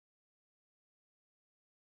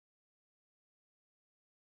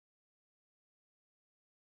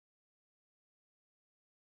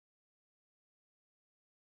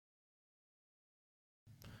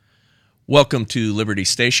Welcome to Liberty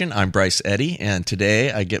Station. I'm Bryce Eddy, and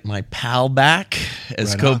today I get my pal back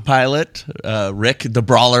as co-pilot, Rick the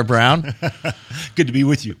Brawler Brown. Good to be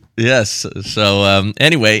with you. Yes. So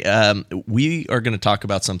anyway, we are going to talk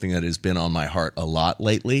about something that has been on my heart a lot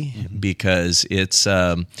lately because it's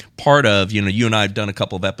part of, you and I have done a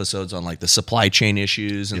couple of episodes on like the supply chain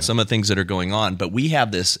issues and some of the things that are going on, but we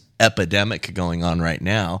have this epidemic going on right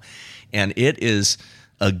now, and it is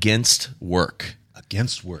against work.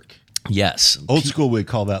 Against work. Yes. Old school would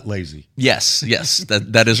call that lazy. Yes,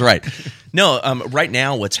 that is right. No, right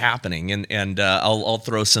now what's happening, and I'll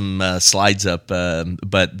throw some slides up,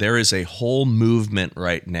 but there is a whole movement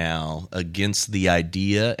right now against the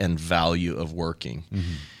idea and value of working.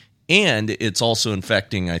 Mm-hmm. And it's also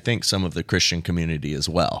infecting, I think, some of the Christian community as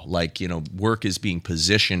well. Like, work is being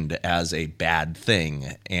positioned as a bad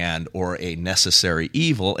thing or a necessary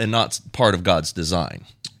evil and not part of God's design.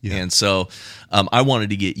 Yeah. And so I wanted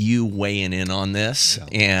to get you weighing in on this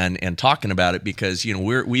and talking about it because,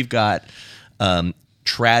 we've got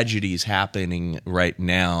tragedies happening right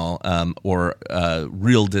now or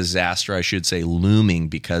real disaster, I should say, looming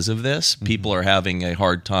because of this. Mm-hmm. People are having a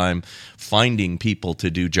hard time finding people to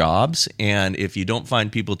do jobs. And if you don't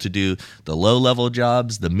find people to do the low-level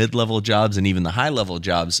jobs, the mid-level jobs, and even the high-level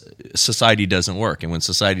jobs, society doesn't work. And when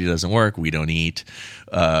society doesn't work, we don't eat.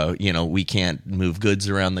 We can't move goods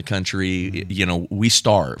around the country. Mm-hmm. We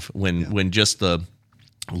starve when just the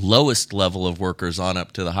lowest level of workers on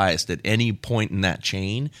up to the highest at any point in that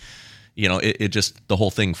chain, it just, the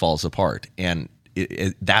whole thing falls apart. And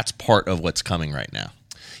that's part of what's coming right now.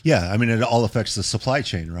 Yeah. I mean, it all affects the supply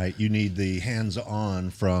chain, right? You need the hands-on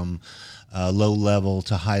from low level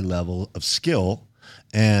to high level of skill.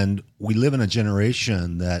 And we live in a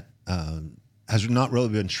generation that has not really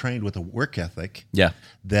been trained with a work ethic. Yeah.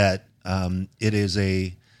 That it is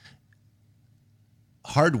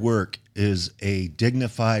hard work is a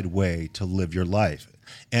dignified way to live your life.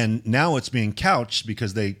 And now it's being couched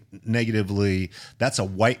because that's a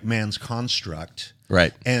white man's construct.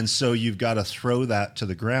 Right. And so you've got to throw that to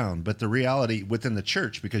the ground. But the reality within the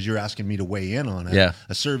church, because you're asking me to weigh in on it,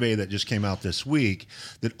 a survey that just came out this week,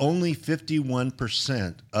 that only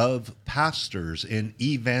 51% of pastors in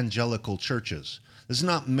evangelical churches, this is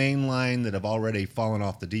not mainline that have already fallen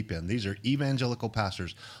off the deep end. These are evangelical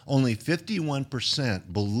pastors. Only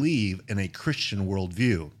 51% believe in a Christian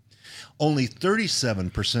worldview. Only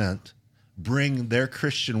 37% bring their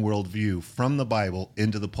Christian worldview from the Bible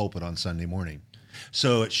into the pulpit on Sunday morning.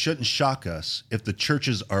 So it shouldn't shock us if the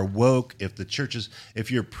churches are woke, if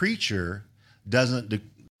your preacher doesn't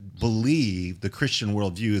believe the Christian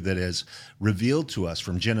worldview that is revealed to us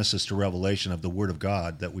from Genesis to Revelation of the Word of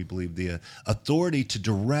God, that we believe the authority to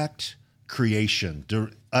direct creation,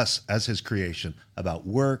 us as His creation, about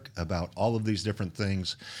work, about all of these different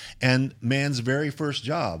things. And man's very first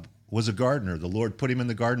job was a gardener. The Lord put him in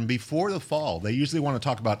the garden before the fall. They usually want to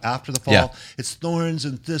talk about after the fall. Yeah. It's thorns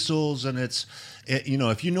and thistles, and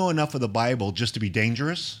if you know enough of the Bible just to be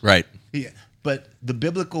dangerous. Right. Yeah, but the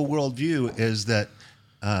biblical worldview is that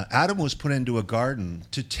Adam was put into a garden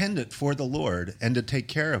to tend it for the Lord and to take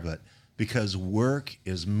care of it because work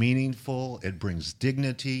is meaningful. It brings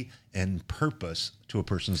dignity and purpose to a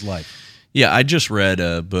person's life. Yeah, I just read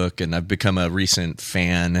a book, and I've become a recent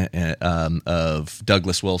fan of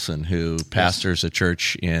Douglas Wilson, who pastors a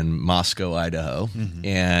church in Moscow, Idaho. Mm-hmm.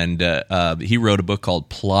 And he wrote a book called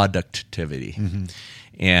Productivity. Mm-hmm.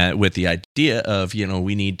 And with the idea of,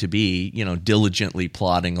 we need to be, diligently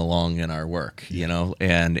plodding along in our work,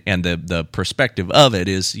 and the perspective of it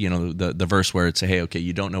is, the verse where it's, hey, okay,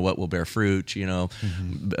 you don't know what will bear fruit,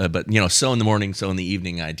 mm-hmm. But, sow in the morning, sow in the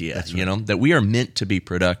evening idea, right. That we are meant to be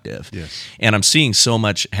productive. Yes. And I'm seeing so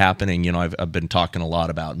much happening. I've been talking a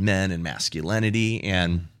lot about men and masculinity,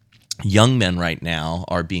 and young men right now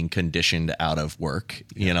are being conditioned out of work,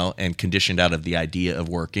 and conditioned out of the idea of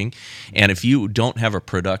working. And if you don't have a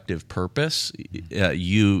productive purpose,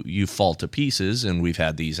 you fall to pieces. And we've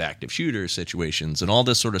had these active shooter situations and all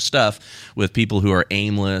this sort of stuff with people who are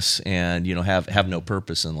aimless and have no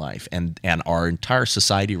purpose in life. And our entire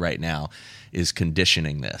society right now is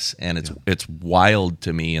conditioning this, and it's wild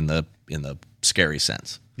to me in the scary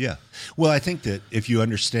sense. Yeah. Well, I think that if you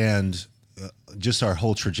understand just our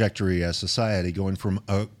whole trajectory as society, going from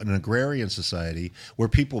an agrarian society where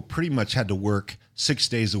people pretty much had to work 6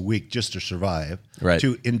 days a week just to survive, right,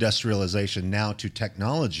 to industrialization, now to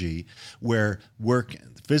technology, where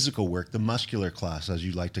physical work, the muscular class, as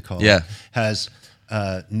you like to call it, has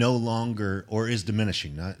no longer, or is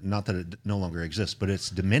diminishing. Not that it no longer exists, but it's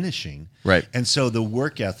diminishing. Right. And so the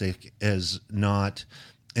work ethic is not.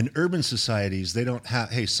 In urban societies, they don't have,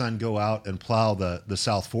 hey, son, go out and plow the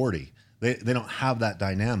South 40. They don't have that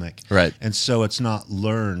dynamic. Right. And so it's not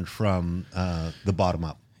learned from the bottom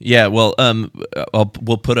up. Yeah, well,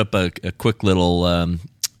 we'll put up a quick little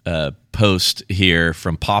post here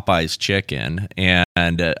from Popeye's Chicken,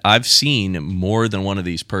 and I've seen more than one of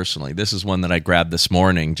these personally. This is one that I grabbed this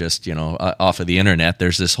morning, just off of the internet.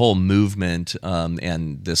 There's this whole movement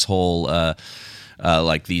and this whole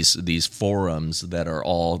like these forums that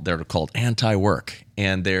are they're called anti-work,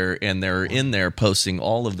 and they're in there posting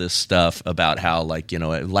all of this stuff about how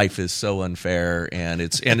life is so unfair, and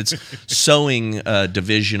it's sowing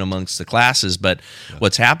division amongst the classes. But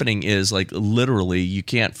what's happening is literally you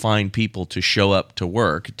can't find people to show up to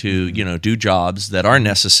work to do jobs that are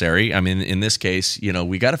necessary. I mean, in this case,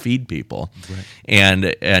 we got to feed people, right.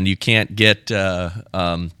 and you can't get.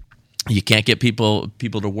 You can't get people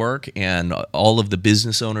to work, and all of the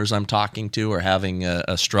business owners I'm talking to are having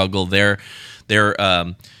a struggle. They're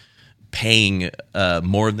paying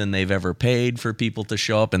more than they've ever paid for people to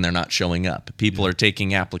show up, and they're not showing up. People are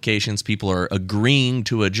taking applications. People are agreeing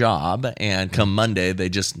to a job, and come Monday, they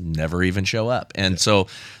just never even show up. And so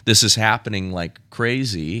this is happening like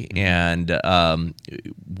crazy. And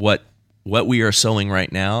what we are sowing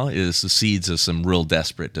right now is the seeds of some real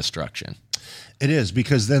desperate destruction. It is,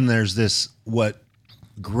 because then there's this, what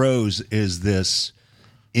grows is this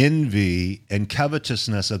envy and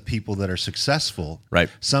covetousness of people that are successful. Right.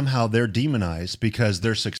 Somehow they're demonized because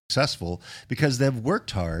they're successful, because they've worked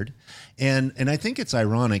hard. And I think it's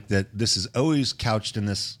ironic that this is always couched in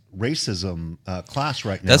this racism class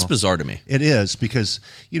right now. That's bizarre to me. It is, because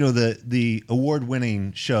the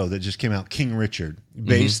award-winning show that just came out, King Richard,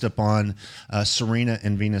 based upon Serena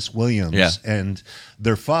and Venus Williams and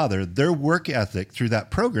their father, their work ethic through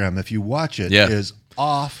that program, if you watch it, is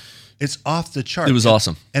off. It's off the chart. It was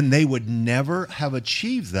awesome. And they would never have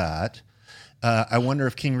achieved that. I wonder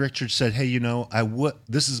if King Richard said, hey,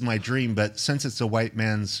 this is my dream, but since it's a white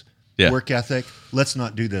man's work ethic, let's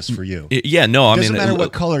not do this for you. Doesn't matter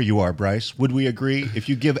what color you are, Bryce. Would we agree? If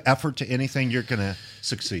you give effort to anything, you're going to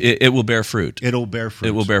succeed. It will bear fruit. It'll bear fruit.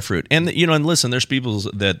 It will bear fruit. And and listen, there's people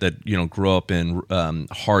that grow up in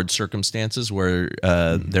hard circumstances where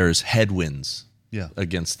there's headwinds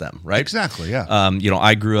against them, right? Exactly, yeah.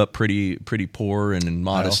 I grew up pretty poor and in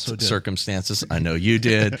modest circumstances. I know you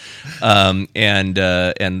did. And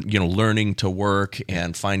learning to work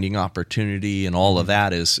and finding opportunity and all of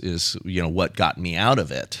that is what got me out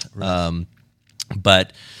of it. Right.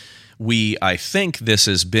 But I think this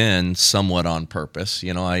has been somewhat on purpose.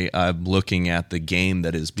 I'm looking at the game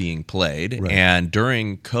that is being played. Right. And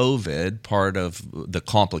during COVID, part of the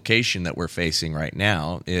complication that we're facing right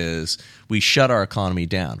now is we shut our economy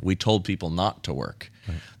down. We told people not to work.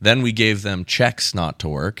 Right. Then we gave them checks not to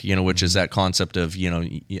work, which is that concept of,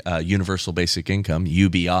 universal basic income,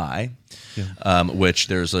 UBI. Which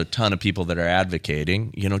there's a ton of people that are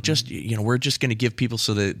advocating. We're just going to give people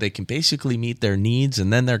so that they can basically meet their needs,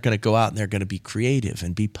 and then they're going to go out and they're going to be creative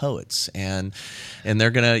and be poets, and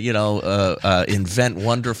they're going to invent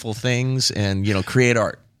wonderful things and create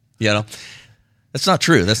art. That's not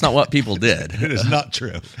true. That's not what people did. It is not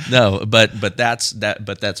true. No, but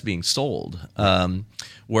that's being sold.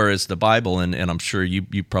 Whereas the Bible, and I'm sure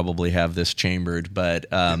you probably have this chambered, but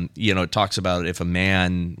it talks about if a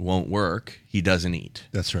man won't work, he doesn't eat.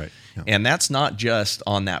 That's right. Yeah. And that's not just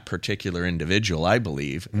on that particular individual, I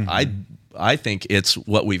believe. Mm-hmm. I think it's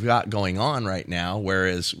what we've got going on right now,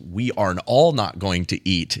 whereas we are all not going to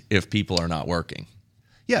eat if people are not working.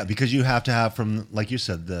 Yeah, because you have to have, from, like you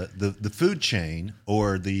said, the food chain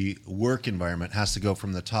or the work environment has to go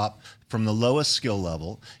from the top, from the lowest skill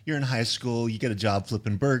level. You're in high school, you get a job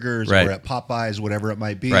flipping burgers or at Popeyes, whatever it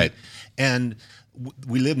might be. Right. And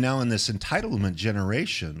we live now in this entitlement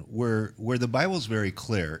generation where the Bible's very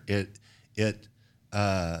clear. It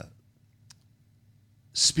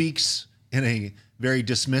speaks in a very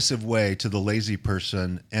dismissive way to the lazy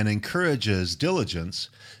person and encourages diligence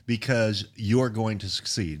because you're going to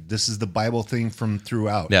succeed. This is the Bible thing from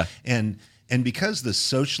throughout. Yeah. And because the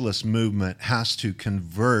socialist movement has to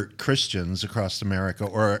convert Christians across America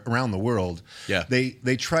or around the world,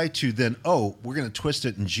 they try to then, we're going to twist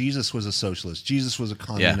it, and Jesus was a socialist. Jesus was a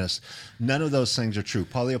communist. Yeah. None of those things are true.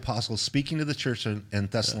 Paul the Apostle, speaking to the church in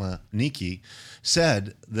Thessaloniki,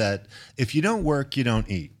 said that if you don't work, you don't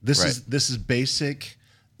eat. This is basic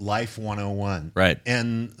life 101. Right.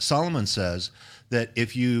 And Solomon says that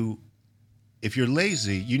if you're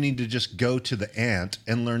lazy, you need to just go to the ant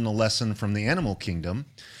and learn the lesson from the animal kingdom.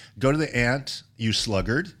 Go to the ant, you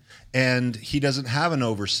sluggard, and he doesn't have an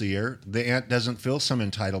overseer. The ant doesn't feel some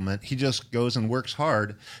entitlement. He just goes and works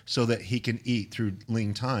hard so that he can eat through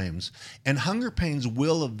lean times. And hunger pains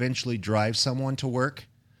will eventually drive someone to work.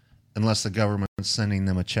 unless the government's sending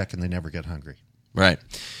them a check and they never get hungry. Right.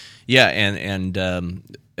 Yeah, and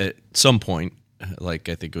at some point, like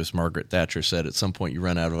I think it was Margaret Thatcher said, at some point you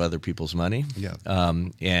run out of other people's money. Yeah.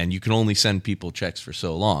 And you can only send people checks for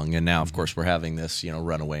so long. And now, of course, we're having this,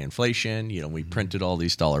 runaway inflation. We printed all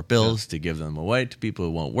these dollar bills to give them away to people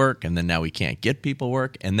who won't work, and then now we can't get people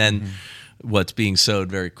work. And then what's being sowed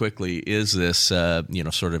very quickly is this,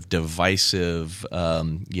 sort of divisive,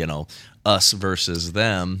 us versus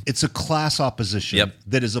them. It's a class opposition Yep.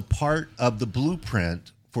 that is a part of the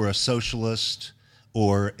blueprint for a socialist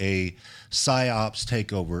or a psyops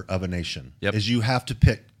takeover of a nation. Yep. Is you have to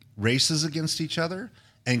pit races against each other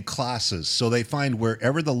and classes. So they find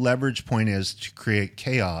wherever the leverage point is to create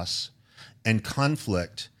chaos and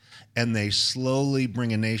conflict, and they slowly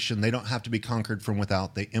bring a nation. They don't have to be conquered from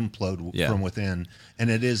without. They implode from within. And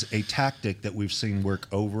it is a tactic that we've seen work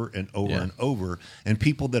over and over and over. And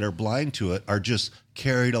people that are blind to it are just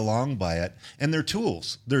carried along by it. And they're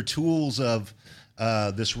tools. They're tools of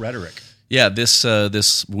this rhetoric. Yeah,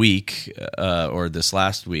 this week or this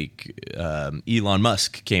last week, Elon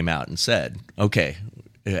Musk came out and said, "Okay,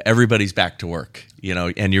 everybody's back to work,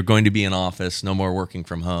 and you're going to be in office, no more working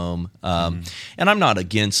from home." And I'm not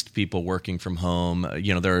against people working from home.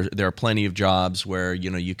 There are plenty of jobs where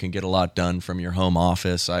you can get a lot done from your home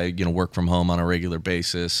office. I work from home on a regular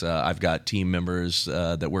basis. I've got team members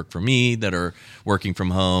that work for me that are working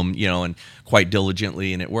from home, and quite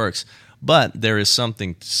diligently, and it works. But there is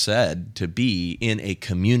something said to be in a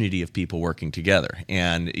community of people working together,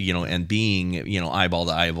 and and being eyeball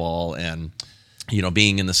to eyeball, and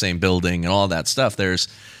being in the same building and all that stuff. There's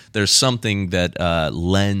something that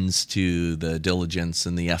lends to the diligence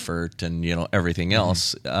and the effort and everything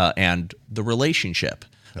else, and the relationship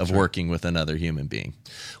of working with another human being.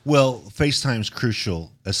 Well, FaceTime's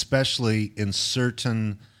crucial, especially in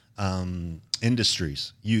certain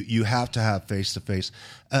industries. You have to have face-to-face.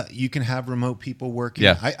 You can have remote people working.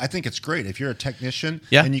 Yeah. I think it's great. If you're a technician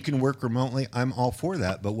and you can work remotely, I'm all for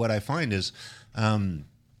that. But what I find is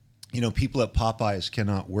people at Popeyes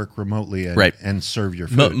cannot work remotely and serve your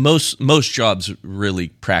food. Most jobs really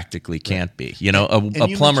practically can't be.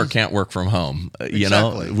 A plumber can't work from home.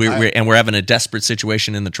 Exactly. We're having a desperate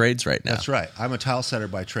situation in the trades right now. That's right. I'm a tile setter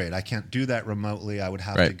by trade. I can't do that remotely. I would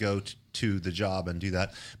have to go to the job and do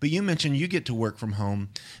that. But you mentioned you get to work from home.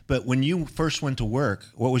 But when you first went to work,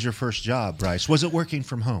 what was your first job, Bryce? Was it working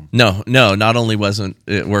from home? No. Not only wasn't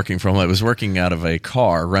it working from home, it was working out of a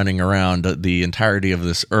car, running around the entirety of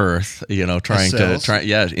this earth. Trying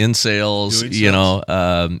in sales. Spending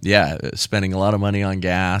a lot of money on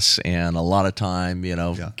gas and a lot of time.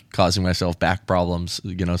 Causing myself back problems.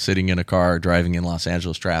 Sitting in a car, driving in Los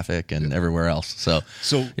Angeles traffic and everywhere else. So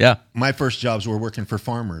my first jobs were working for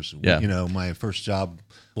farmers. Yeah. My first job.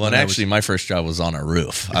 Well, and actually, my first job was on a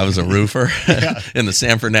roof. I was a roofer in the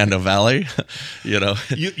San Fernando Valley. You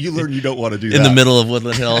learn you don't want to do that in the middle of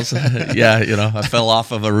Woodland Hills. I fell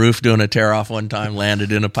off of a roof doing a tear off one time,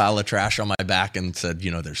 landed in a pile of trash on my back, and said,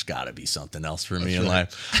 there's got to be something else for me in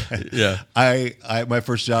life. Yeah, my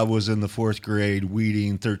first job was in the 4th grade,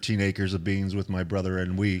 weeding 13 acres of beans with my brother,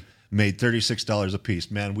 and we made $36 a piece.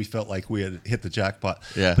 Man, we felt like we had hit the jackpot.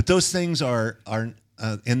 Yeah, but those things are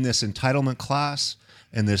in this entitlement class.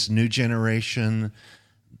 And this new generation,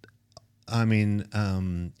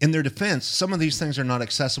 in their defense, some of these things are not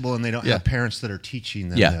accessible, and they don't have parents that are teaching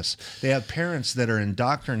them this. They have parents that are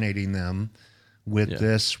indoctrinating them with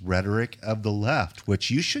this rhetoric of the left,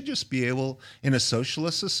 which you should just be able, in a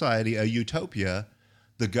socialist society, a utopia,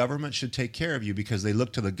 the government should take care of you because they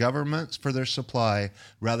look to the government for their supply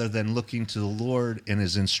rather than looking to the Lord in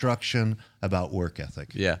his instruction about work ethic.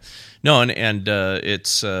 Yeah. No, and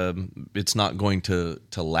it's not going to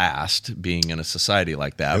last being in a society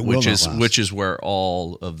like that, which is where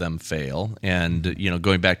all of them fail. And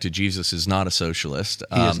going back to Jesus is not a socialist.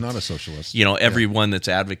 He is not a socialist. Everyone that's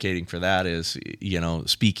advocating for that is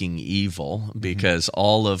speaking evil, because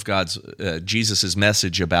all of Jesus's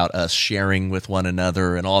message about us sharing with one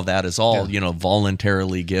another and all of that is all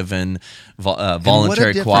voluntarily given,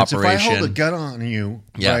 voluntary cooperation. If I hold a gun on you,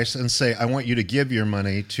 Bryce, and say I want you to give your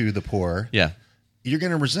money to the poor, you're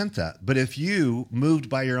going to resent that. But if you, moved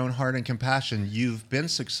by your own heart and compassion, you've been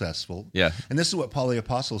successful. Yeah. And this is what Paul the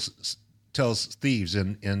Apostle tells thieves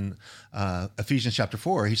in Ephesians chapter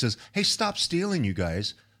 4. He says, hey, stop stealing, you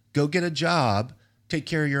guys. Go get a job, take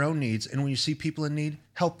care of your own needs, and when you see people in need,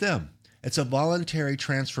 help them. It's a voluntary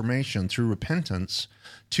transformation through repentance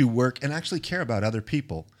to work and actually care about other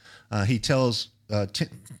people. He tells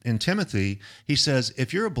in Timothy, he says,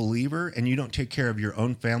 if you're a believer and you don't take care of your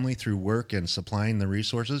own family through work and supplying the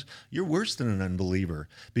resources, you're worse than an unbeliever,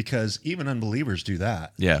 because even unbelievers do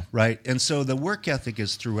that. Yeah. Right. And so the work ethic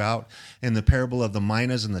is throughout. In the parable of the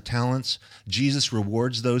minas and the talents, Jesus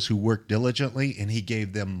rewards those who work diligently, and he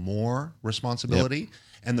gave them more responsibility. Yep.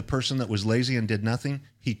 And the person that was lazy and did nothing,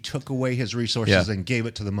 he took away his resources and gave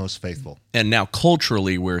it to the most faithful. And now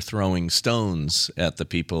culturally, we're throwing stones at the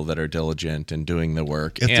people that are diligent and doing the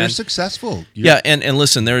work. If they're successful. And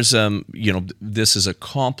listen, there's, this is a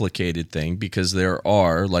complicated thing, because there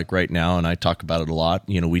are, like right now, and I talk about it a lot,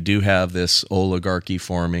 we do have this oligarchy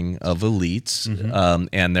forming of elites,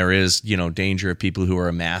 and there is, danger of people who are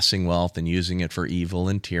amassing wealth and using it for evil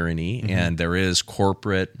and tyranny, and there is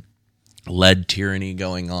corporate led tyranny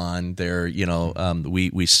going on there.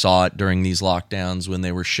 We saw it during these lockdowns when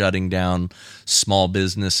they were shutting down small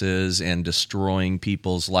businesses and destroying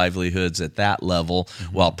people's livelihoods at that level,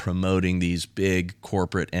 while promoting these big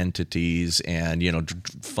corporate entities and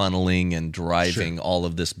funneling and driving all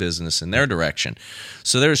of this business in their direction.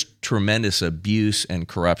 So there's tremendous abuse and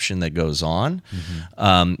corruption that goes on,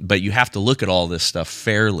 but you have to look at all this stuff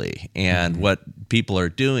fairly. And what people are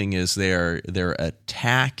doing is they're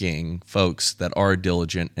attacking folks that are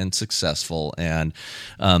diligent and successful. And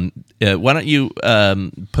why don't you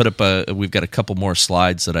put up we've got a couple more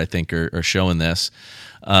slides that I think are showing this.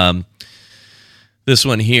 This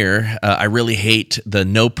one here, I really hate the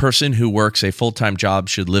 "no person who works a full-time job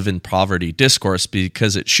should live in poverty" discourse,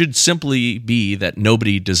 because it should simply be that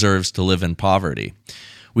nobody deserves to live in poverty.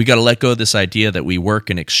 We got to let go of this idea that we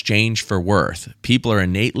work in exchange for worth. People are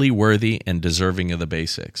innately worthy and deserving of the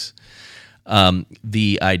basics.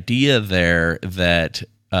 The idea there that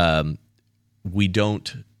we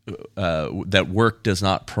don't, that work does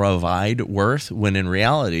not provide worth, when in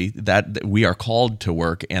reality that we are called to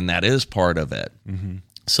work, and that is part of it.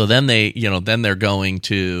 So then they're going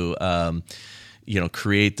to,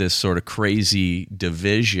 create this sort of crazy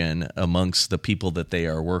division amongst the people that they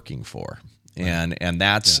are working for. And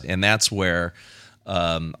that's where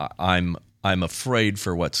I'm afraid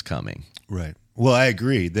for what's coming. Right. Well, I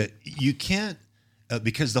agree that you can't,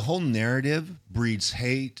 because the whole narrative breeds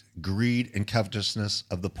hate, greed, and covetousness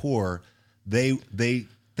of the poor. They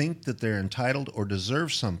think that they're entitled or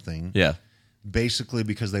deserve something. Yeah. Basically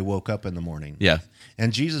because they woke up in the morning. Yeah.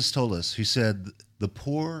 And Jesus told us, he said, "The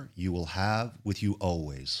poor you will have with you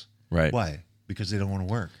always." Right. Why? Because they don't want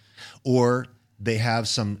to work, or they have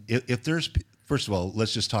some. If there's, first of all,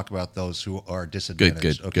 let's just talk about those who are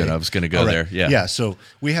disadvantaged. Good. I was going to go there. Yeah. Yeah. So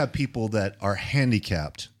we have people that are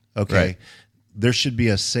handicapped. Okay. Right. There should be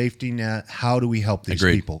a safety net. How do we help these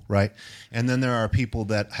people? Right. And then there are people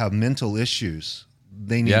that have mental issues.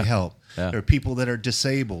 They need help. Yeah. There are people that are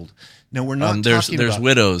disabled. Now we're not talking there's about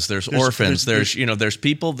widows, there's orphans, there's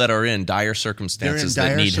people that are in dire circumstances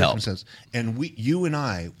that need help. And you and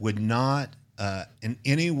I would not in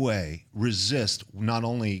any way resist, not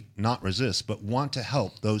only not resist, but want to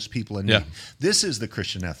help those people in need. This is the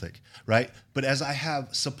Christian ethic, right? But as I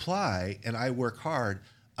have supply and I work hard,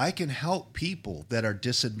 I can help people that are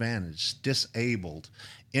disadvantaged, disabled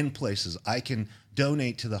in places. I can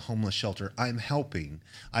donate to the homeless shelter. I'm helping.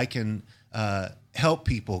 I can help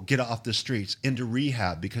people get off the streets into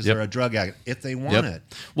rehab because they're a drug addict if they want it.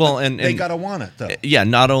 Well, but they got to want it though. Yeah,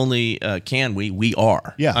 not only can we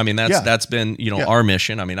are. Yeah. I mean that's been, our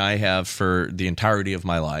mission. I mean, I have for the entirety of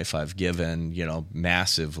my life I've given,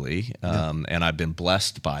 massively and I've been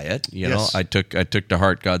blessed by it. I took to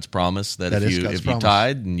heart God's promise that if you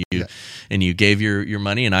tithe and you gave your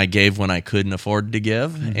money, and I gave when I couldn't afford to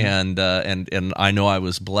give, and I know I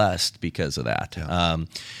was blessed because of that.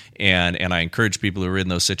 And I encourage people who are in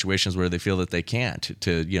those situations where they feel that they can't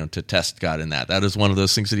to test God in that. That is one of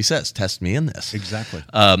those things that He says, "Test me in this." Exactly.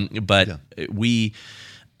 But we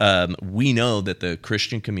know that the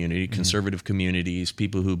Christian community, conservative communities,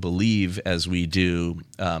 people who believe as we do,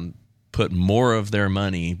 put more of their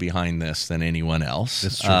money behind this than anyone else.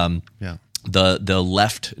 That's true. The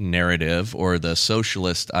left narrative or the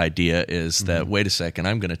socialist idea is that, wait a second,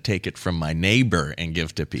 I'm going to take it from my neighbor and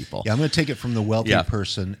give to people. Yeah, I'm going to take it from the wealthy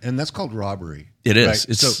person, and that's called robbery. It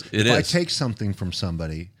is. Right? I take something from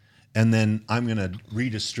somebody and then I'm going to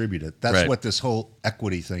redistribute it. That's what this whole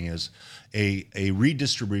equity thing is, a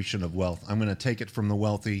redistribution of wealth. I'm going to take it from the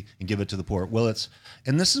wealthy and give it to the poor. Well,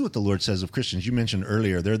 and this is what the Lord says of Christians. You mentioned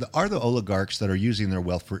earlier, there are the oligarchs that are using their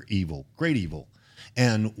wealth for evil, great evil.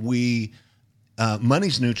 And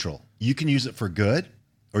money's neutral. You can use it for good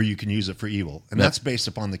or you can use it for evil. And that's based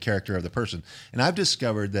upon the character of the person. And I've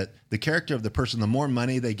discovered that the character of the person, the more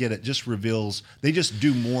money they get, it just reveals, they just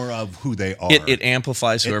do more of who they are. It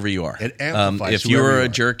amplifies whoever you are. It amplifies if you're a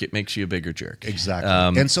jerk, it makes you a bigger jerk.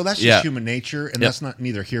 Exactly. And so that's just human nature, and that's not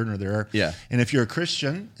neither here nor there. Yeah. And if you're a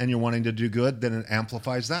Christian and you're wanting to do good, then it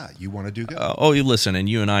amplifies that. You want to do good. You listen, and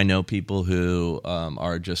you and I know people who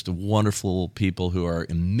are just wonderful people who are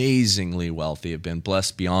amazingly wealthy, have been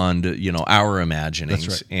blessed beyond our imaginings.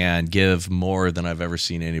 That's right. And give more than I've ever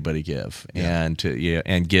seen anybody give, and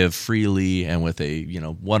give freely and with a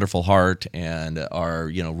wonderful heart, and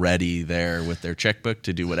are ready there with their checkbook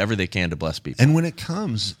to do whatever they can to bless people. And when it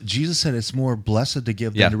comes, Jesus said it's more blessed to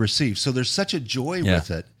give than to receive. So there's such a joy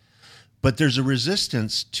with it, but there's a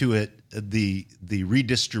resistance to it. The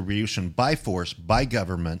redistribution by force, by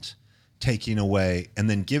government, taking away and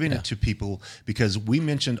then giving it to people, because we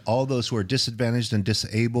mentioned all those who are disadvantaged and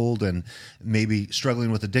disabled and maybe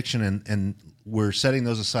struggling with addiction, and we're setting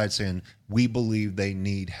those aside saying we believe they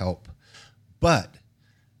need help. But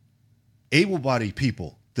able-bodied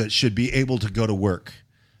people that should be able to go to work,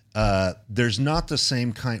 there's not the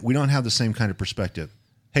same kind, we don't have the same kind of perspective.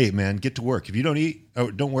 Hey man, get to work. If you don't eat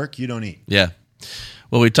or don't work, you don't eat. Yeah.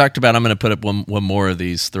 Well, we talked about, I'm going to put up one more of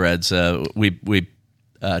these threads. We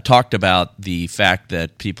talked about the fact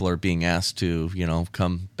that people are being asked to,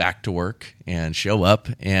 come back to work and show up.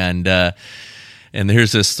 And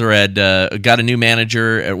here's this thread. Got a new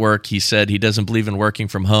manager at work. He said he doesn't believe in working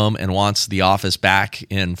from home and wants the office back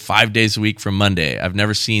in 5 days a week from Monday. I've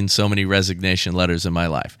never seen so many resignation letters in my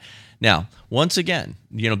life. Now, once again,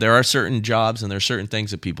 there are certain jobs and there are certain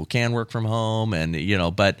things that people can work from home, and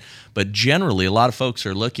but generally, a lot of folks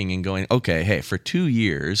are looking and going, okay, hey, for 2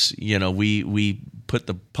 years, we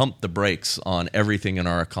pump the brakes on everything in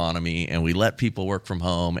our economy, and we let people work from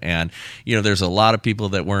home, and there's a lot of people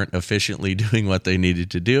that weren't efficiently doing what they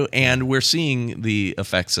needed to do, and we're seeing the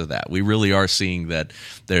effects of that. We really are seeing that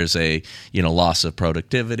there's a loss of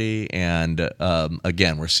productivity, and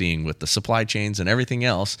again, we're seeing with the supply chains and everything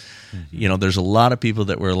else, there's a lot of people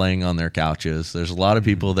that were laying on their couches. There's a lot of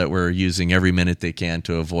people that were using every minute they can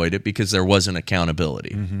to avoid it because there wasn't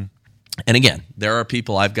accountability. Mm-hmm. And again, there are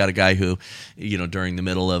people. I've got a guy who, during the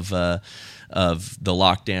middle of the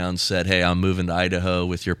lockdown said, hey, I'm moving to Idaho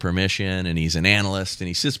with your permission, and he's an analyst, and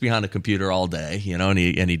he sits behind a computer all day, and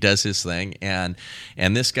he does his thing, and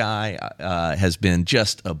this guy has been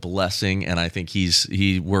just a blessing, and I think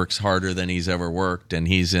he works harder than he's ever worked, and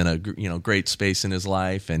he's in a great space in his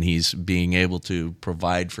life, and he's being able to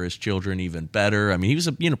provide for his children even better. I mean, he was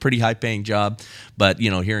a pretty high paying job, but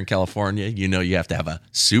here in California, you have to have a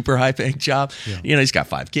super high paying job. Yeah. He's got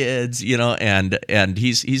 5 kids, and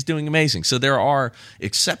he's doing amazing. So there are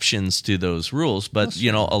exceptions to those rules, but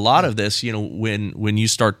a lot of this, when you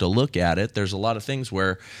start to look at it, there's a lot of things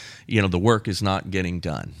where the work is not getting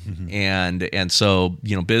done, mm-hmm. and so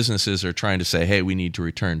businesses are trying to say, hey, we need to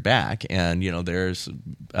return back, and there's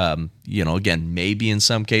again, maybe in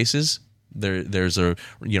some cases there's a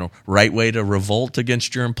right way to revolt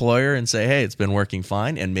against your employer and say, hey, it's been working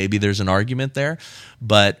fine, and maybe there's an argument there,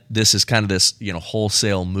 but this is kind of this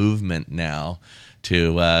wholesale movement now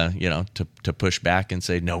to push back and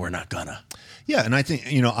say, no, we're not gonna. Yeah, and I think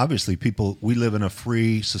obviously we live in a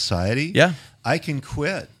free society. Yeah, I can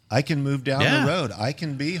quit. I can move down the road. I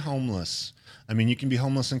can be homeless. I mean, you can be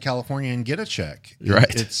homeless in California and get a check.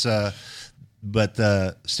 Right. But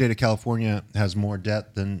the state of California has more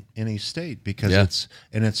debt than any state because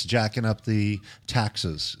it's jacking up the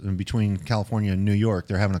taxes. And between California and New York,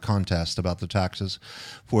 they're having a contest about the taxes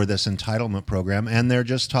for this entitlement program, and they're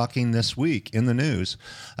just talking this week in the news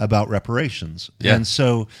about reparations. Yeah. And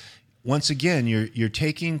so, once again, you're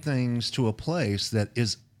taking things to a place that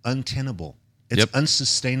is untenable. It's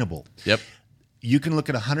unsustainable. Yep. You can look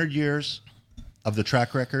at 100 years of the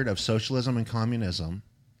track record of socialism and communism,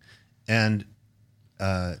 and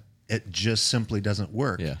it just simply doesn't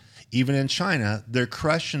work. Yeah. Even in China, they're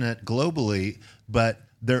crushing it globally, but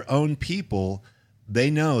their own people, they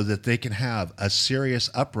know that they can have a serious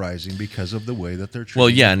uprising because of the way that they're treating Well,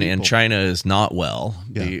 yeah, and China is not well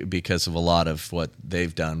because of a lot of what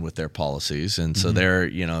they've done with their policies, and so they're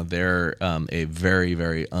a very,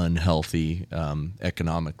 very unhealthy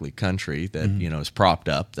economically country that is propped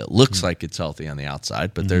up, that looks like it's healthy on the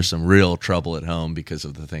outside, but there's some real trouble at home because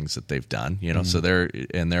of the things that they've done. So they're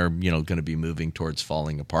going to be moving towards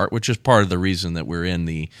falling apart, which is part of the reason that we're in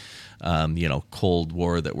the Cold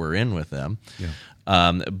War that we're in with them. Yeah.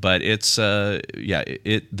 But it's the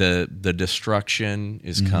destruction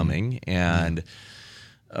is coming, and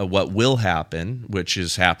what will happen, which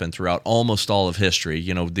has happened throughout almost all of history.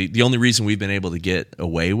 You know, the only reason we've been able to get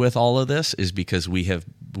away with all of this is because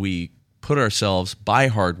we put ourselves by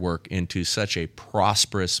hard work into such a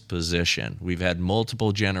prosperous position. We've had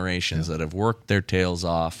multiple generations that have worked their tails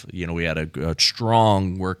off. You know, we had a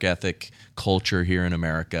strong work ethic culture here in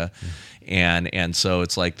America. And so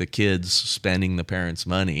it's like the kids spending the parents'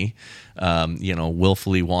 money,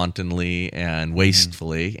 willfully, wantonly, and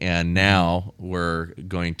wastefully. And now we're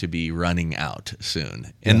going to be running out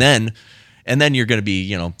soon. And then you're going to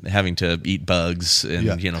be, having to eat bugs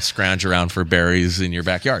and, scrounge around for berries in your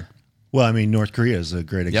backyard. Well, I mean, North Korea is a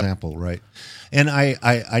great example, right? And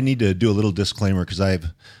I need to do a little disclaimer because I've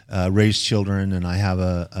raised children and I have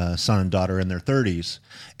a son and daughter in their 30s.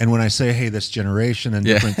 And when I say, hey, this generation and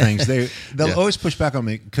different things, they'll always push back on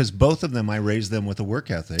me because both of them, I raised them with a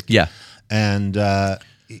work ethic. Yeah. And,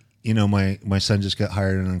 my son just got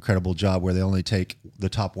hired in an incredible job where they only take the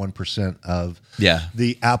top 1% of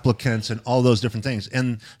the applicants and all those different things.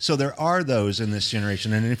 And so there are those in this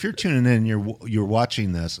generation. And if you're tuning in, you're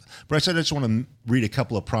watching this. But I said I just want to read a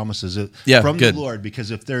couple of promises from the Lord, because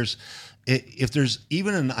if there's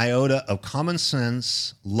even an iota of common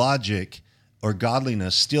sense, logic, or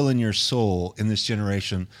godliness still in your soul in this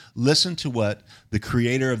generation, listen to what the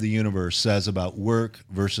creator of the universe says about work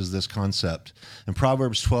versus this concept. In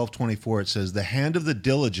Proverbs 12:24, it says, the hand of the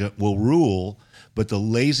diligent will rule, but the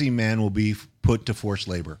lazy man will be put to forced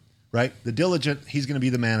labor. Right? The diligent, he's going to be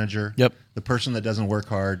the manager. Yep. The person that doesn't work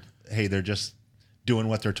hard, hey, they're just doing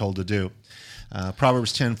what they're told to do.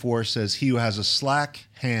 Proverbs 10:4 says, he who has a slack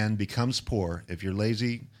hand becomes poor. If you're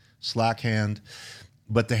lazy, slack hand.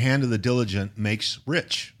 But the hand of the diligent makes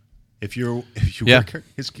rich. If you work,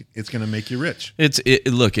 it's going to make you rich.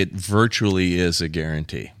 It virtually is a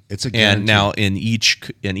guarantee. It's a guarantee. And now in each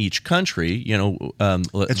country,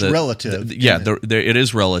 it's relative. It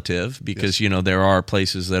is relative because there are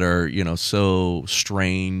places that are so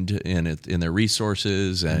strained in their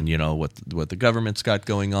resources and what the government's got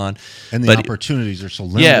going on, and the opportunities are so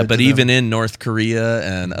limited. Yeah, but even in North Korea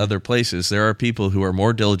and other places, there are people who are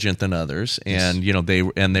more diligent than others, and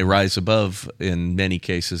they rise above in many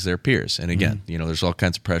cases their peers. And again, there's all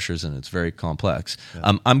kinds of pressures, and it's very complex.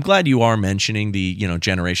 Yeah. I'm glad you are mentioning the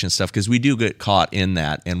generation stuff because we do get caught in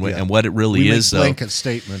that, and what it really is, though, blanket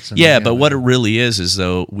statements. But what it really is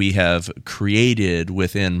though we have created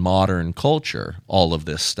within modern culture all of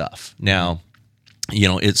this stuff now.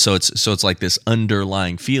 It's like this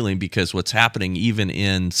underlying feeling because what's happening even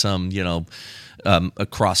in some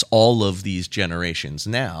across all of these generations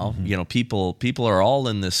now, people are all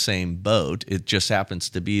in the same boat. It just happens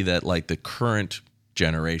to be that like the current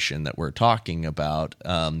generation that we're talking about,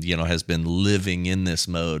 has been living in this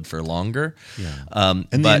mode for longer. The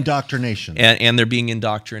indoctrination. And they're being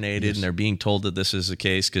indoctrinated, and they're being told that this is the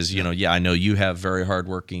case because, I know you have very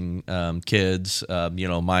hardworking kids.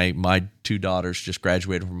 My two daughters just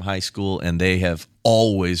graduated from high school, and they have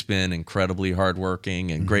always been incredibly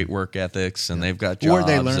hardworking and great work ethics, and they've got jobs. Where'd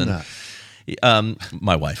they learn that?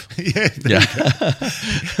 My wife.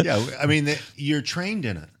 I mean, you're trained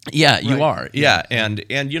in it. Yeah, right? You are. Yeah, and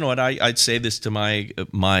you know what? I'd say this to my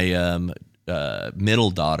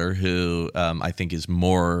middle daughter, who I think is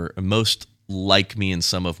most like me in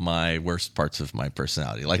some of my worst parts of my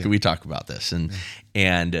personality. Like we talk about this, and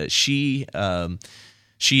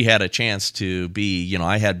she had a chance to be,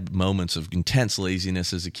 I had moments of intense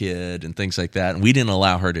laziness as a kid and things like that, and we didn't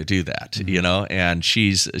allow her to do that, and she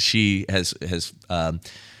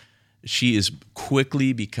is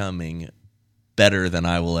quickly becoming better than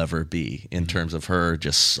I will ever be in terms of her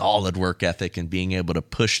just solid work ethic and being able to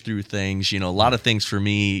push through things. A lot of things for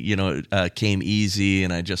me, came easy,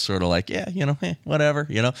 and I just sort of like, whatever.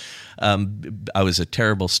 I was a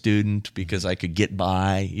terrible student because I could get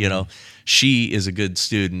by. She is a good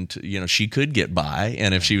student. She could get by,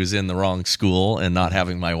 and if she was in the wrong school and not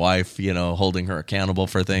having my wife, holding her accountable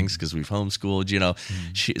for things because we've homeschooled,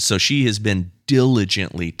 so she has been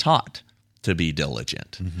diligently taught to be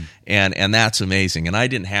diligent. And that's amazing. And I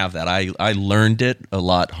didn't have that. I learned it a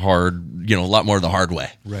lot more the hard way.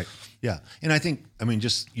 Right. Yeah. And I think,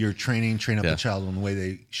 just your train up the child in the way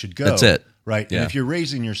they should go. That's it. Right. Yeah. And if you're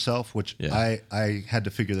raising yourself, which I had to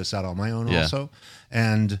figure this out on my own also.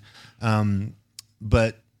 And,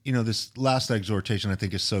 but this last exhortation I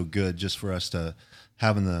think is so good just for us to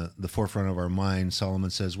have in the forefront of our mind. Solomon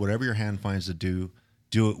says, whatever your hand finds to do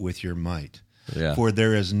it with your might. Yeah. For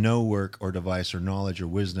there is no work or device or knowledge or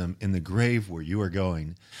wisdom in the grave where you are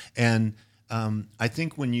going. And I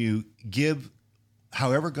think when you give,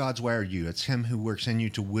 however God's wired you, it's Him who works in you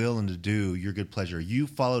to will and to do your good pleasure. You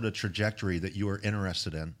followed a trajectory that you are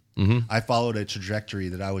interested in. I followed a trajectory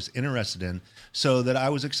that I was interested in, so that I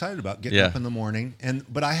was excited about getting up in the morning.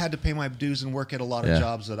 But I had to pay my dues and work at a lot of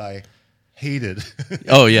jobs that I hated.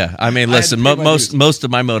 Oh yeah, I mean, listen, most of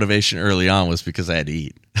my motivation early on was because I had to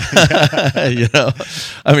eat.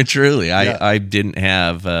 I mean, truly, I didn't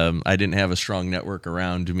have a strong network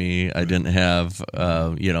around me. I didn't have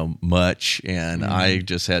much, and I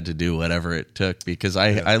just had to do whatever it took because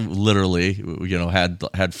I literally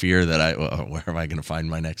had fear that where am I going to find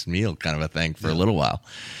my next meal kind of a thing for a little while.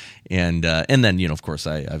 And then, of course,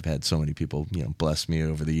 I've had so many people, bless me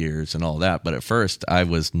over the years and all that. But at first, I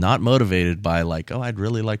was not motivated by I'd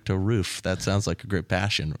really like to roof. That sounds like a great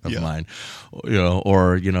passion of mine.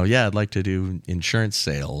 Or I'd like to do insurance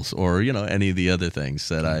sales or, any of the other things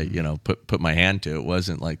that I, put my hand to. It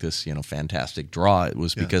wasn't like this, fantastic draw. It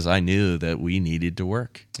was because I knew that we needed to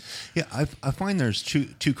work. Yeah, I find there's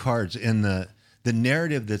two cards in the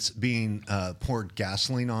narrative that's being poured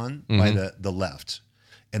gasoline on by the left.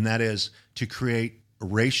 And that is to create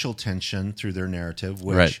racial tension through their narrative,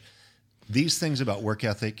 which these things about work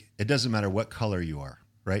ethic, it doesn't matter what color you are,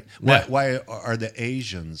 right? Yeah. Why are the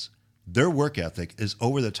Asians, their work ethic is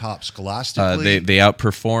over the top scholastically? They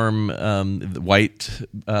outperform the white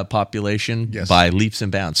population by leaps and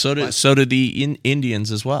bounds. So do the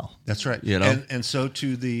Indians as well. That's right. And so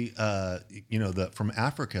to the from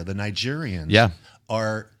Africa, the Nigerians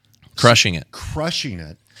are crushing it.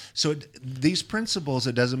 So these principles,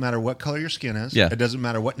 it doesn't matter what color your skin is. Yeah. It doesn't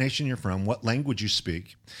matter what nation you're from, what language you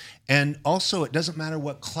speak. And also, it doesn't matter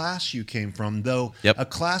what class you came from, though a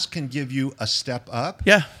class can give you a step up.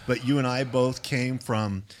 Yeah. But you and I both came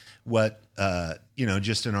from what,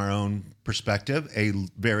 just in our own perspective, a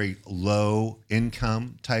very low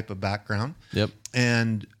income type of background. Yep.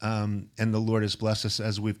 And the Lord has blessed us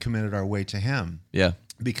as we've committed our way to Him. Yeah.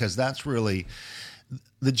 Because that's really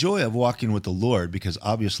the joy of walking with the Lord, because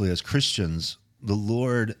obviously as Christians, the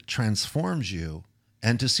Lord transforms you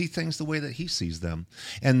and to see things the way that He sees them.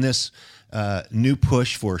 And this new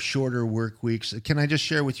push for shorter work weeks, can I just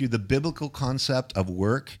share with you the biblical concept of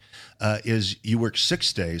work is you work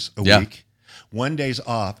 6 days a week, 1 day's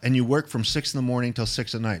off, and you work from 6 in the morning till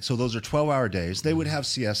 6 at night. So those are 12-hour days. They would have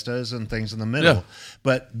siestas and things in the middle,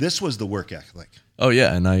 but this was the work ethic. Oh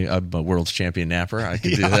yeah, and I'm a world's champion napper. I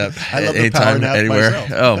can do that I love anytime, the power nap anywhere.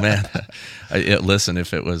 myself. Oh man, listen,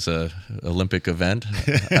 if it was a Olympic event,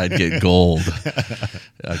 I'd get gold.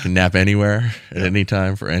 I can nap anywhere at any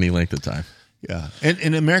time for any length of time. Yeah,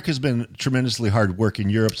 and America's been tremendously hard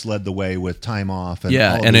working. Europe's led the way with time off. And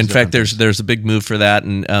and in fact, there's a big move for that.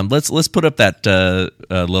 And let's put up that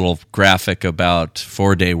little graphic about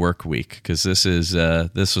 4-day work week, because this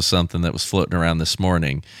was something that was floating around this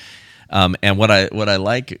morning. And what I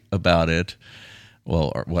like about it,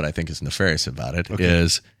 well, or what I think is nefarious about it,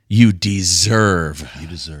 is you deserve a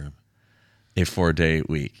 4-day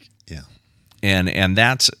week. Yeah, and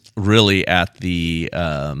that's really at the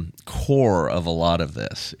core of a lot of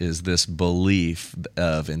this is this belief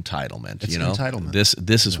of entitlement. It's entitlement.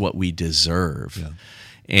 This is what we deserve,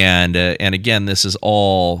 and again, this is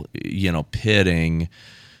all pitting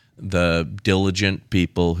the diligent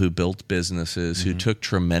people who built businesses, who took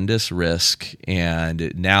tremendous risk,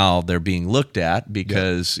 and now they're being looked at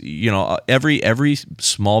because every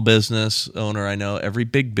small business owner I know, every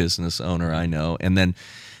big business owner I know, and then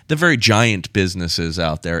the very giant businesses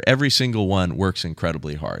out there, every single one works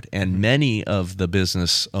incredibly hard. And many of the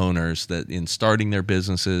business owners that in starting their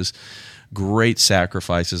businesses, great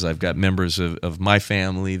sacrifices. I've got members of my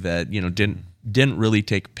family that didn't really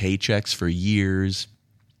take paychecks for years,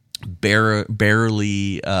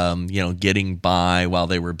 barely getting by while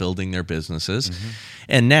they were building their businesses.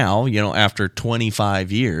 And now, after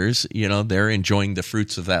 25 years, they're enjoying the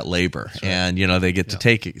fruits of that labor. Right. And, they get to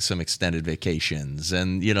take some extended vacations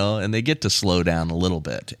and, and they get to slow down a little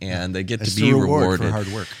bit and they get to be rewarded for hard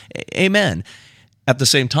work. Amen. At the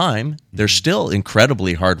same time, they're still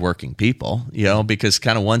incredibly hardworking people, because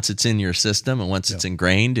kind of once it's in your system and once it's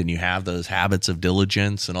ingrained and you have those habits of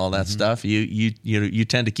diligence and all that stuff, you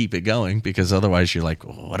tend to keep it going, because otherwise you're like,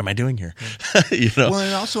 what am I doing here? Well,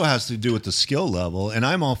 it also has to do with the skill level. And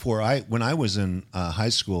I'm all for, when I was in high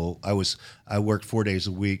school, I worked 4 days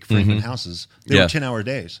a week, framing houses. They were 10-hour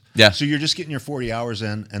days. Yeah. So you're just getting your 40 hours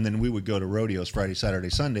in, and then we would go to rodeos Friday,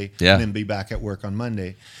 Saturday, Sunday, and then be back at work on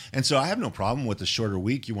Monday. And so I have no problem with the shorter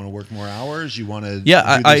week? You want to work more hours? You want to?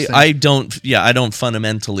 Yeah, I don't. Yeah, I don't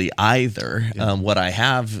fundamentally either. Yeah. What I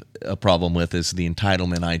have a problem with is the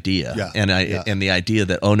entitlement idea, and the idea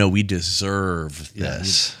that we deserve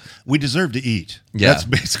this. We deserve to eat. Yeah. That's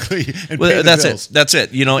basically That's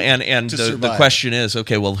it. And the question is,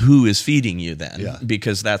 okay, well, who is feeding you then? Yeah.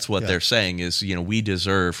 Because that's what they're saying is, we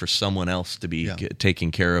deserve for someone else to be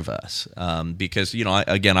taking care of us. Because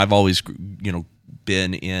I've always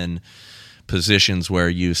been in positions where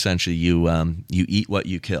you essentially you eat what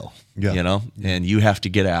you kill. And you have to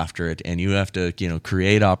get after it, and you have to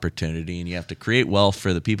create opportunity, and you have to create wealth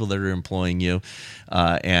for the people that are employing you,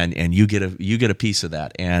 and you get a piece of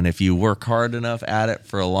that. And if you work hard enough at it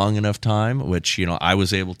for a long enough time, which I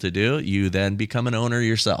was able to do, you then become an owner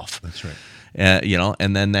yourself. That's right.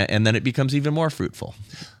 And then it becomes even more fruitful.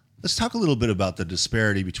 Let's talk a little bit about the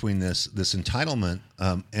disparity between this entitlement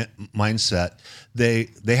mindset.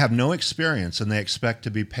 They have no experience and they expect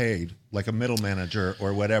to be paid like a middle manager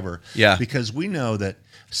or whatever. Yeah. Because we know that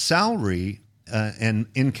salary and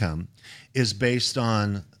income is based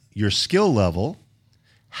on your skill level.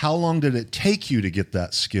 How long did it take you to get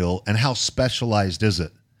that skill, and how specialized is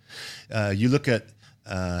it? You look at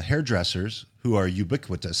hairdressers who are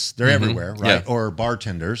ubiquitous. They're everywhere, right? Yeah. Or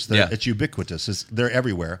bartenders. It's ubiquitous. They're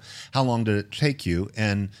everywhere. How long did it take you?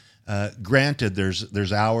 And granted,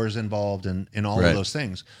 there's hours involved in all of those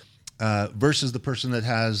things. Versus the person that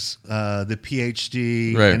has the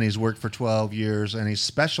PhD and he's worked for 12 years and he's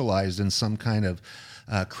specialized in some kind of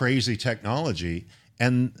crazy technology,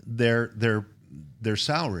 and their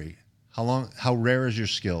salary. How rare is your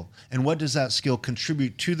skill? And what does that skill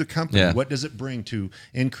contribute to the company? Yeah. What does it bring to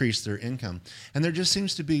increase their income? And there just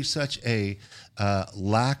seems to be such a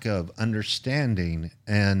lack of understanding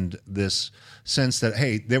and this sense that,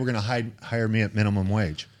 hey, they were going to hire me at minimum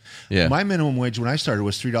wage. Yeah. My minimum wage when I started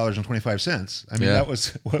was $3.25. I mean, that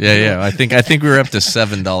was I think we were up to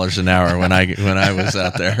 $7 an hour when I was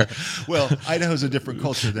out there. Well, Idaho's a different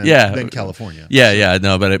culture than California. Yeah,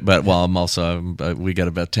 no, but I'm also we got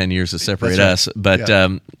about 10 years to separate us. But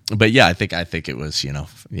I think it was $5,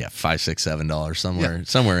 $6, $7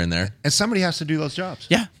 somewhere in there. And somebody has to do those jobs.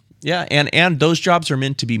 Yeah, and those jobs are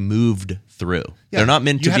meant to be moved through. Yeah. They're not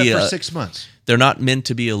meant to be for 6 months. They're not meant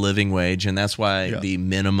to be a living wage, and that's why the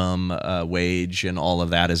minimum wage and all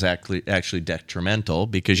of that is actually detrimental,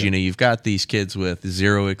 because you've got these kids with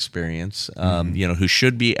zero experience, who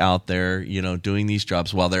should be out there, doing these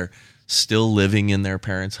jobs while they're still living in their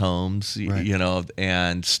parents' homes,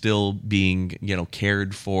 and still being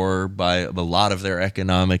cared for by a lot of their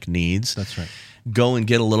economic needs. That's right. Go and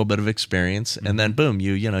get a little bit of experience, and then boom,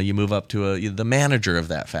 you move up to the manager of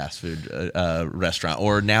that fast food restaurant,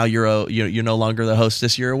 or now you're no longer the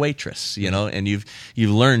hostess, you're a waitress, and you've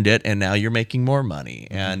learned it, and now you're making more money,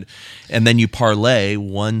 and then you parlay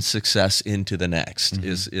one success into the next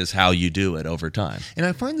is how you do it over time. And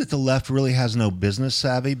I find that the left really has no business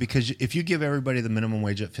savvy, because if you give everybody the minimum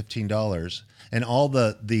wage at $15 and all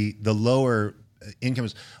the lower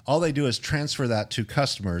incomes, all they do is transfer that to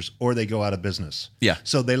customers, or they go out of business. Yeah.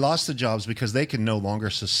 So they lost the jobs because they can no longer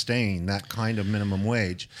sustain that kind of minimum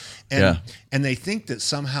wage. And they think that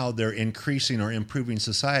somehow they're increasing or improving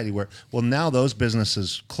society, where, well, now those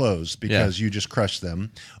businesses closed because you just crushed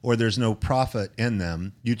them, or there's no profit in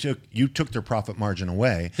them. You took their profit margin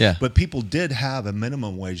away. Yeah. But people did have a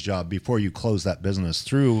minimum wage job before you closed that business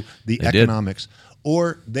through the economics.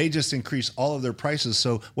 Or they just increase all of their prices.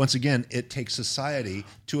 So once again, it takes society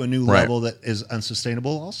to a new level that is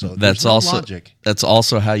unsustainable. Also, that's logic. That's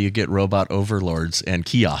also how you get robot overlords and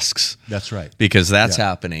kiosks. That's right, because that's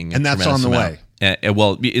happening, and that's on the way.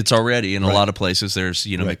 Well, it's already in a lot of places. There's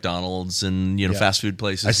McDonald's and fast food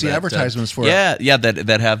places. I see advertisements for it. Yeah,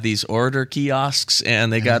 that have these order kiosks,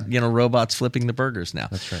 and they got robots flipping the burgers now.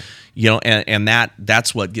 That's right. And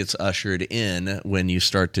that's what gets ushered in when you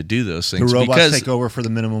start to do those things. The robots take over for the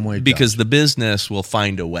minimum wage because jobs. The business will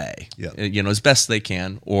find a way, as best they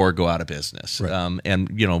can, or go out of business. Right.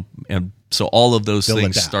 And so all of those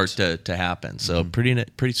things start to happen. So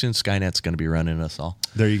pretty soon Skynet's going to be running us all.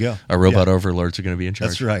 There you go. Our robot overlords are going to be in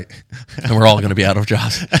charge. That's right. And we're all going to be out of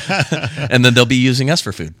jobs. And then they'll be using us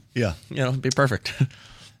for food. Yeah. It'd be perfect.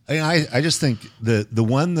 I just think the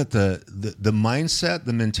one that the mindset,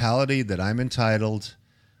 the mentality that I'm entitled,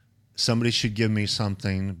 somebody should give me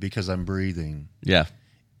something because I'm breathing. Yeah.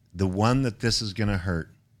 The one that this is going to hurt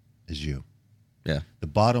is you. Yeah. The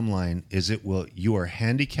bottom line is you are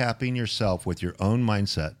handicapping yourself with your own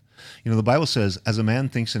mindset. The Bible says, as a man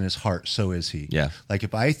thinks in his heart, so is he. Yeah. Like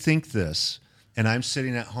if I think this and I'm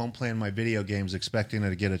sitting at home playing my video games expecting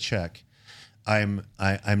to get a check, I'm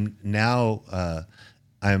now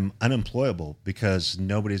I'm unemployable because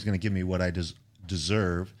nobody's going to give me what I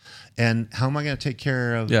deserve. And how am I going to take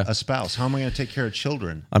care of a spouse? How am I going to take care of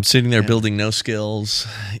children? I'm sitting there building no skills,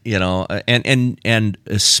 and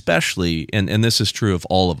especially, and this is true of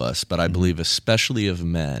all of us, but I believe especially of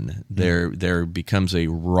men, there becomes a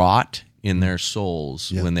rot in their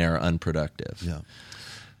souls when they are unproductive. Yeah.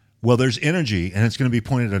 Well, there's energy, and it's going to be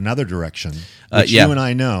pointed another direction, which you and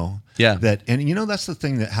I know. Yeah. And that's the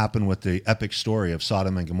thing that happened with the epic story of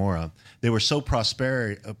Sodom and Gomorrah. They were so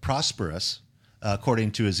prosperous,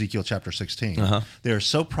 according to Ezekiel chapter 16. They were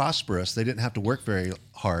so prosperous, they didn't have to work very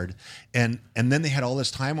hard. And then they had all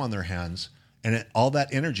this time on their hands, and all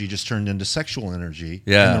that energy just turned into sexual energy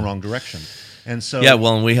in the wrong direction. And so,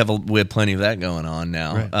 and we have plenty of that going on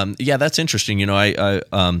now. Right. That's interesting. I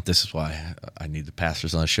this is why I need the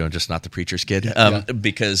pastors on the show, just not the preacher's kid.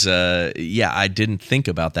 Because I didn't think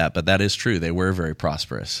about that, but that is true. They were very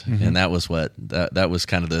prosperous, and that was that was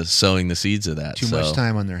kind of the sowing the seeds of that. Too much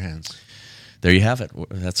time on their hands. There you have it.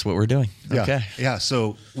 That's what we're doing. Yeah. Okay. Yeah.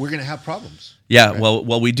 So we're going to have problems. Yeah. Right?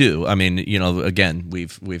 Well, we do. I mean, again,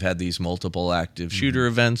 we've had these multiple active shooter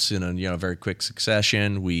events in a very quick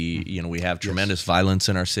succession. We have tremendous violence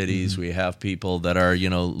in our cities. We have people that are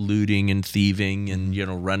looting and thieving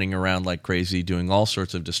and running around like crazy, doing all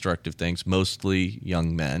sorts of destructive things. Mostly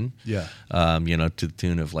young men. Yeah. To the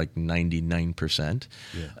tune of like 99%.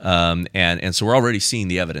 Yeah. And so we're already seeing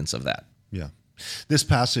the evidence of that. Yeah. This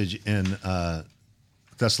passage in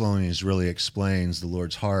Thessalonians really explains the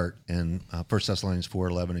Lord's heart. In 1 Thessalonians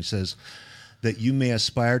 4:11, he says that you may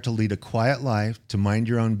aspire to lead a quiet life, to mind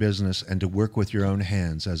your own business, and to work with your own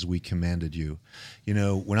hands as we commanded you.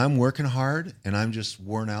 When I'm working hard and I'm just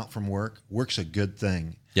worn out from work's a good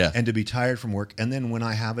thing. Yeah. And to be tired from work. And then when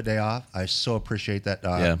I have a day off, I so appreciate that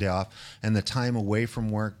day off. And the time away from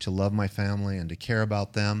work to love my family and to care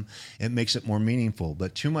about them, it makes it more meaningful.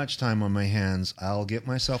 But too much time on my hands, I'll get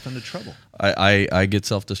myself into trouble. I get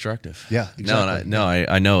self-destructive. Yeah, exactly.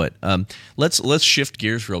 I know it. Let's shift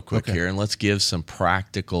gears real quick here, and let's give some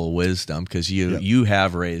practical wisdom, because you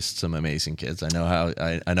have raised some amazing kids. I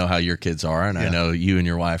know how your kids are, and I know you and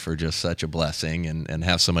your wife are just such a blessing and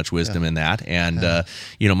have so much wisdom in that. And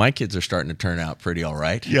my kids are starting to turn out pretty all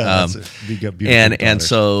right. Yeah, that's it. You got beautiful and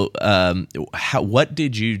so what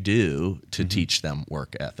did you do to teach them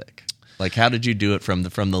work ethic? Like, how did you do it from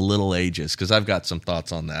the little ages? Because I've got some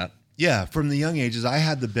thoughts on that. Yeah, from the young ages, I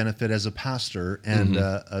had the benefit as a pastor and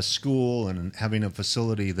a school and having a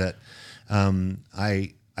facility that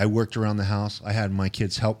I worked around the house. I had my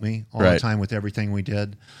kids help me all the time with everything we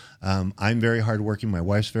did. I'm very hardworking. My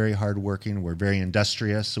wife's very hardworking. We're very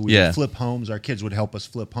industrious. So we would flip homes. Our kids would help us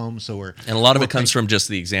flip homes. And a lot of it comes from just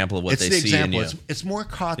the example of what they see in you. It's more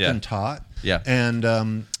caught than taught. Yeah. And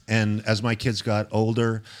as my kids got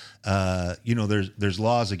older, there's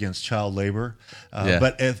laws against child labor,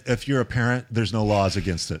 but if you're a parent, there's no laws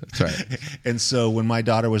against it. That's right. And so when my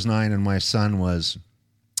daughter was 9 and my son was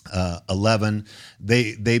 11,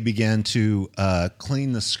 they began to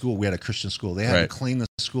clean the school. We had a Christian school. They had to clean the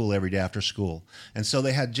school every day after school. And so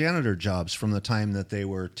they had janitor jobs from the time that they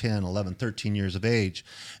were 10, 11, 13 years of age.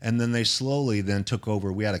 And then they slowly then took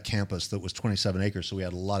over. We had a campus that was 27 acres, so we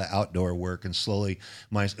had a lot of outdoor work. And slowly,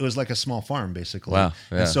 it was like a small farm, basically. Wow.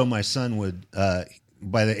 Yeah. And so my son would...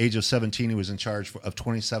 by the age of 17, he was in charge of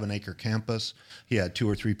 27-acre campus. He had 2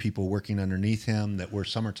 or 3 people working underneath him that were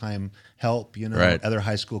summertime help, other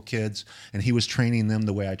high school kids. And he was training them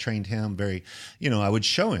the way I trained him. I would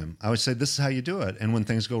show him. I would say, this is how you do it. And when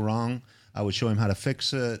things go wrong, I would show him how to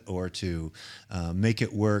fix it or to make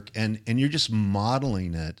it work. And you're just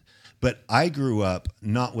modeling it. But I grew up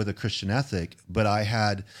not with a Christian ethic, but I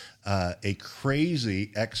had a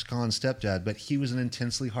crazy ex-con stepdad, but he was an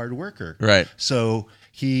intensely hard worker. Right. So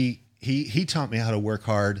he taught me how to work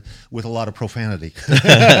hard with a lot of profanity.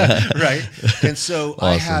 Right. And so awesome.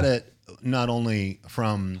 I had it not only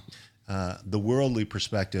from the worldly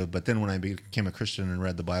perspective, but then when I became a Christian and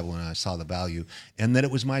read the Bible and I saw the value, and that it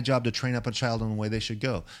was my job to train up a child in the way they should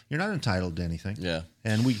go. You're not entitled to anything. Yeah.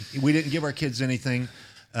 And we didn't give our kids anything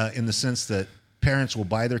in the sense that parents will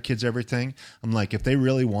buy their kids everything. I'm like, if they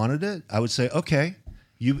really wanted it, I would say, okay,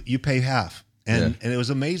 you pay half. And it was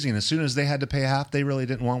amazing. As soon as they had to pay half, they really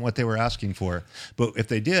didn't want what they were asking for. But if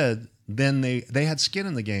they did, then they had skin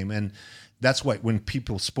in the game. And that's why when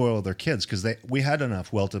people spoil their kids, because we had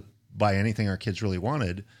enough wealth to buy anything our kids really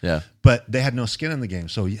wanted. Yeah. But they had no skin in the game.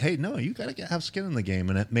 So, hey, no, you got to have skin in the game.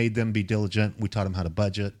 And it made them be diligent. We taught them how to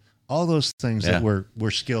budget. All those things that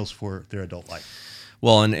were skills for their adult life.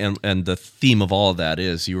 Well, and the theme of all of that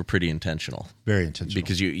is you were pretty intentional. Very intentional.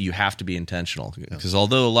 Because you have to be intentional. Because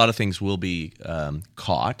although a lot of things will be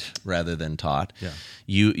caught rather than taught,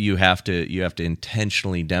 you have to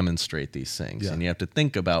intentionally demonstrate these things, and you have to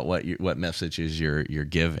think about what messages you're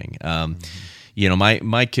giving. You know,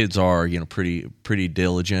 my kids are, you know, pretty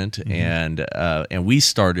diligent, and we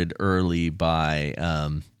started early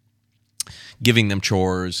by giving them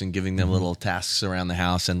chores and giving them little tasks around the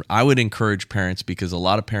house. And I would encourage parents, because a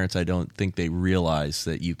lot of parents, I don't think they realize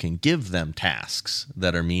that you can give them tasks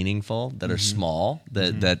that are meaningful, that are small,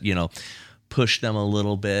 that you know, push them a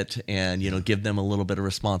little bit, and you know, give them a little bit of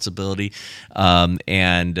responsibility, and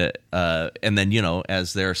then, you know,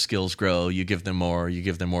 as their skills grow, you give them more, you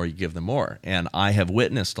give them more, you give them more. And I have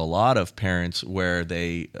witnessed a lot of parents where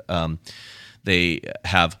they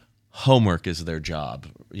have homework is their job,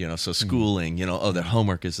 you know, so schooling, you know, their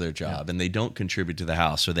homework is their job, and they don't contribute to the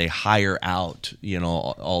house, or they hire out, you know,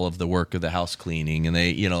 all of the work of the house cleaning, and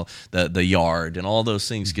they, you know, the yard and all those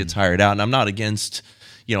things gets hired out. And I'm not against,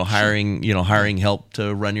 you know, hiring help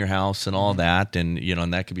to run your house and all that, and you know,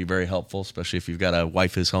 and that could be very helpful, especially if you've got a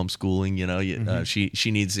wife who's homeschooling. You know,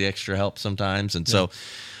 she needs the extra help sometimes, and so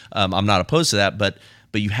I'm not opposed to that, but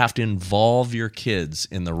you have to involve your kids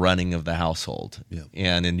in the running of the household. Yeah.